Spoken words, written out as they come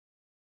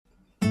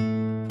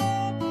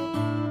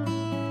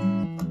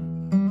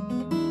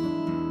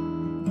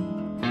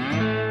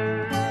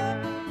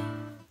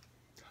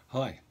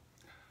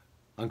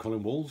I'm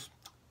Colin Walls,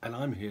 and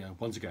I'm here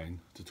once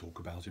again to talk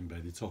about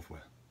embedded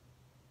software.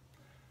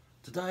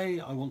 Today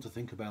I want to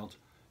think about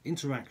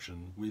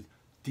interaction with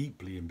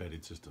deeply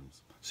embedded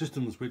systems,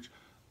 systems which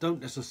don't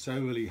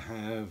necessarily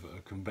have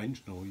a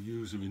conventional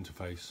user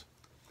interface,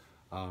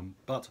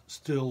 but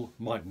still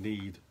might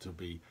need to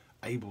be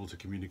able to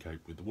communicate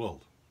with the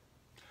world.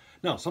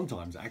 Now,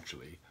 sometimes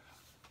actually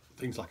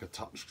things like a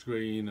touch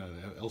screen, an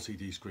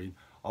LCD screen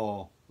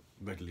are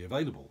readily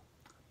available,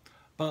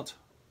 but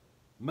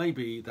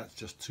maybe that's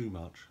just too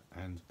much,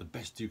 and the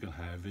best you can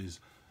have is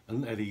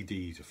an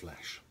LED to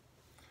flash.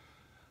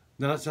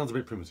 Now that sounds a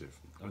bit primitive.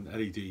 An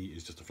LED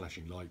is just a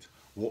flashing light.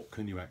 What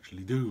can you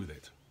actually do with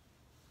it?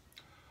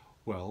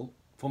 Well,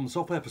 from the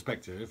software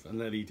perspective, an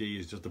LED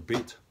is just a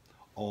bit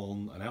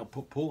on an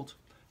output port.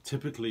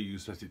 Typically you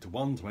set it to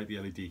 1 to make the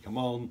LED come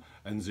on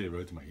and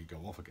 0 to make it go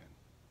off again.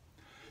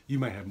 You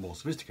may have more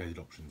sophisticated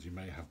options. You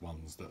may have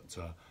ones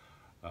that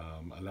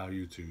allow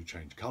you to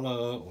change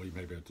colour, or you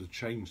may be able to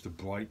change the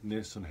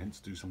brightness and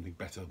hence do something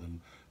better than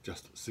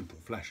just simple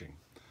flashing.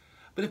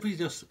 But if we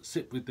just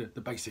sit with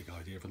the basic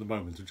idea for the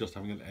moment of just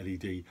having an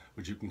LED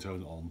which you can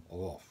turn on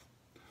or off.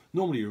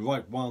 Normally you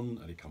write 1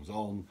 and it comes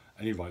on,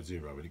 and you write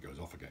 0 and it goes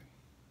off again.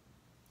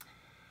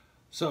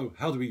 So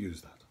how do we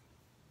use that?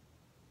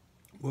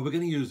 Well, we're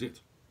going to use it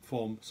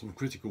from some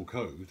critical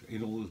code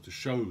in order to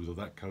show that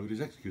that code is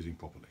executing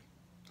properly.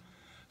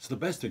 So the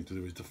best thing to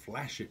do is to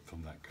flash it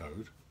from that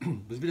code,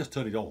 because if you just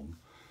turn it on,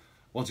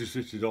 once you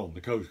switch it on,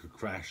 the code could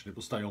crash and it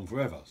will stay on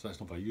forever, so that's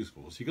not very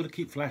useful. So you've got to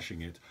keep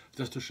flashing it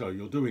just to show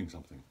you're doing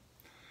something.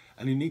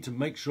 And you need to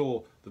make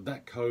sure that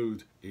that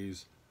code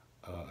is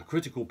a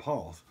critical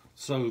path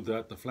so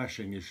that the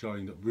flashing is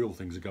showing that real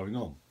things are going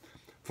on.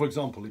 For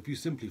example, if you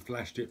simply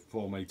flashed it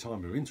from a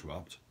timer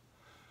interrupt,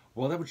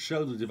 well, that would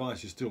show the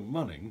device is still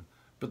running,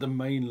 but the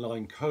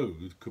mainline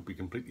code could be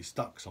completely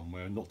stuck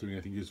somewhere and not doing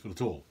anything useful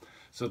at all.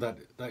 So that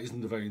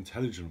isn't a very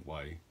intelligent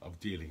way of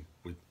dealing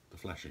with the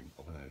flashing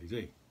of an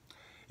LED.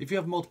 If you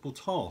have multiple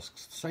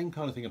tasks, the same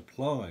kind of thing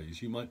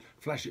applies. You might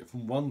flash it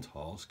from one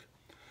task,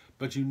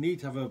 but you need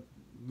to have a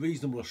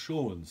reasonable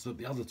assurance that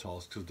the other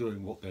tasks are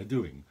doing what they're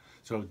doing.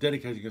 So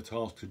dedicating a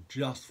task to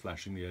just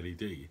flashing the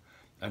LED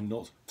and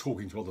not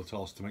talking to other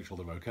tasks to make sure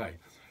they're okay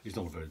is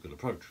not a very good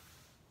approach.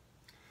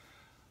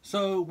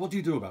 So what do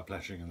you do about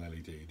flashing an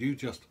LED? Do you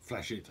just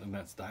flash it and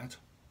that's that?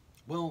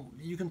 Well,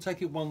 you can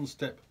take it one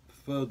step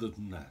further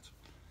than that.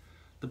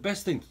 The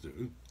best thing to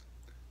do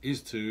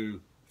is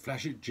to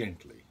flash it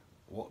gently,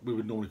 what we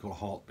would normally call a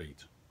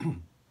heartbeat.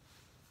 And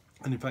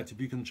in fact, if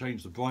you can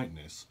change the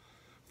brightness,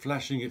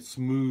 flashing it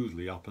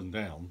smoothly up and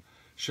down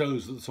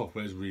shows that the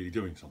software is really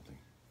doing something.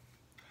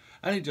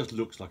 And it just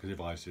looks like a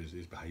device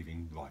is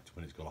behaving right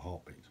when it's got a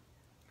heartbeat.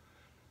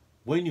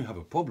 When you have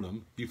a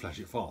problem, you flash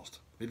it fast.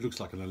 It looks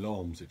like an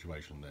alarm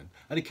situation then,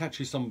 and it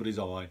catches somebody's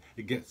eye,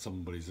 it gets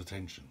somebody's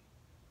attention.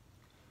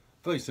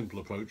 Very simple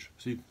approach,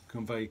 so you can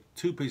convey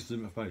two pieces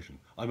of information.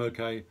 I'm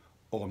okay,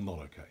 or I'm not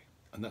okay.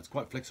 And that's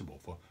quite flexible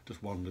for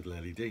just one little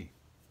LED.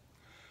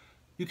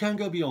 You can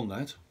go beyond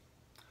that.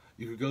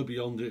 You could go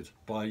beyond it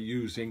by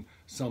using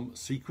some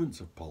sequence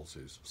of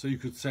pulses. So you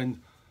could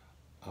send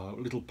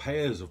little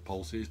pairs of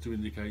pulses to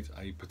indicate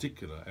a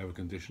particular error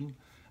condition,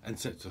 and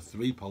set to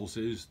 3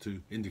 pulses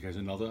to indicate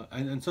another,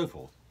 and so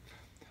forth.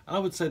 I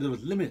would say there are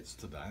limits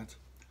to that,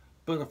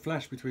 but a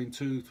flash between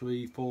 2,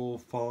 3, 4,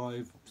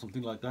 5,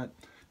 something like that,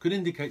 could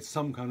indicate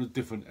some kind of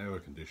different error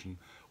condition,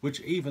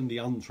 which even the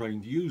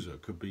untrained user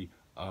could be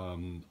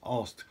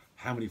asked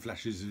how many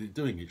flashes is it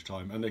doing each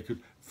time, and they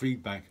could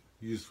feed back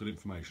useful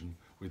information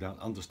without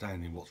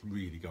understanding what's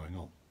really going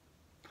on.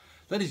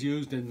 That is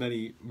used in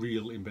many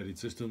real embedded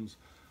systems.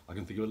 I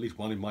can think of at least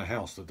one in my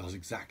house that does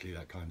exactly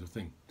that kind of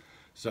thing.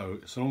 So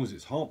long as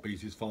its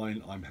heartbeat is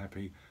fine, I'm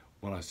happy.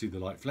 When I see the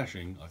light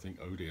flashing, I think,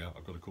 oh dear,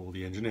 I've got to call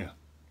the engineer.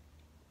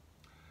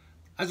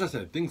 As I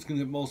said, things can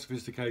get more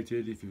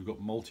sophisticated if you've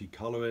got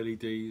multi-colour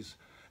LEDs.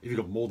 If you've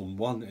got more than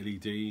one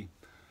LED,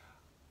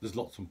 there's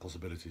lots of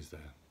possibilities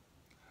there.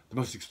 The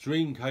most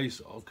extreme case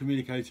of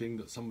communicating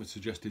that someone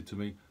suggested to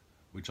me,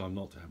 which I'm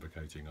not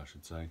advocating, I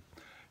should say,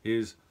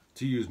 is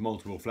to use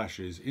multiple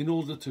flashes in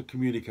order to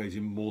communicate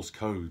in Morse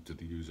code to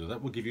the user.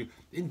 That will give you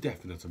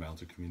indefinite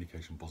amount of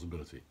communication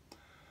possibility.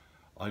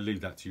 I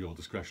leave that to your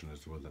discretion as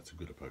to whether that's a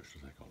good approach to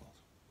take or not.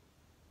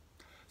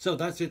 So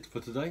that's it for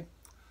today.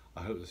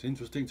 I hope it's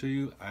interesting to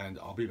you, and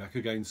I'll be back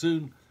again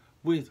soon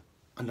with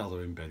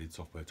another embedded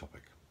software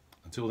topic.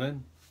 Until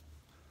then,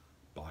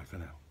 bye for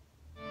now.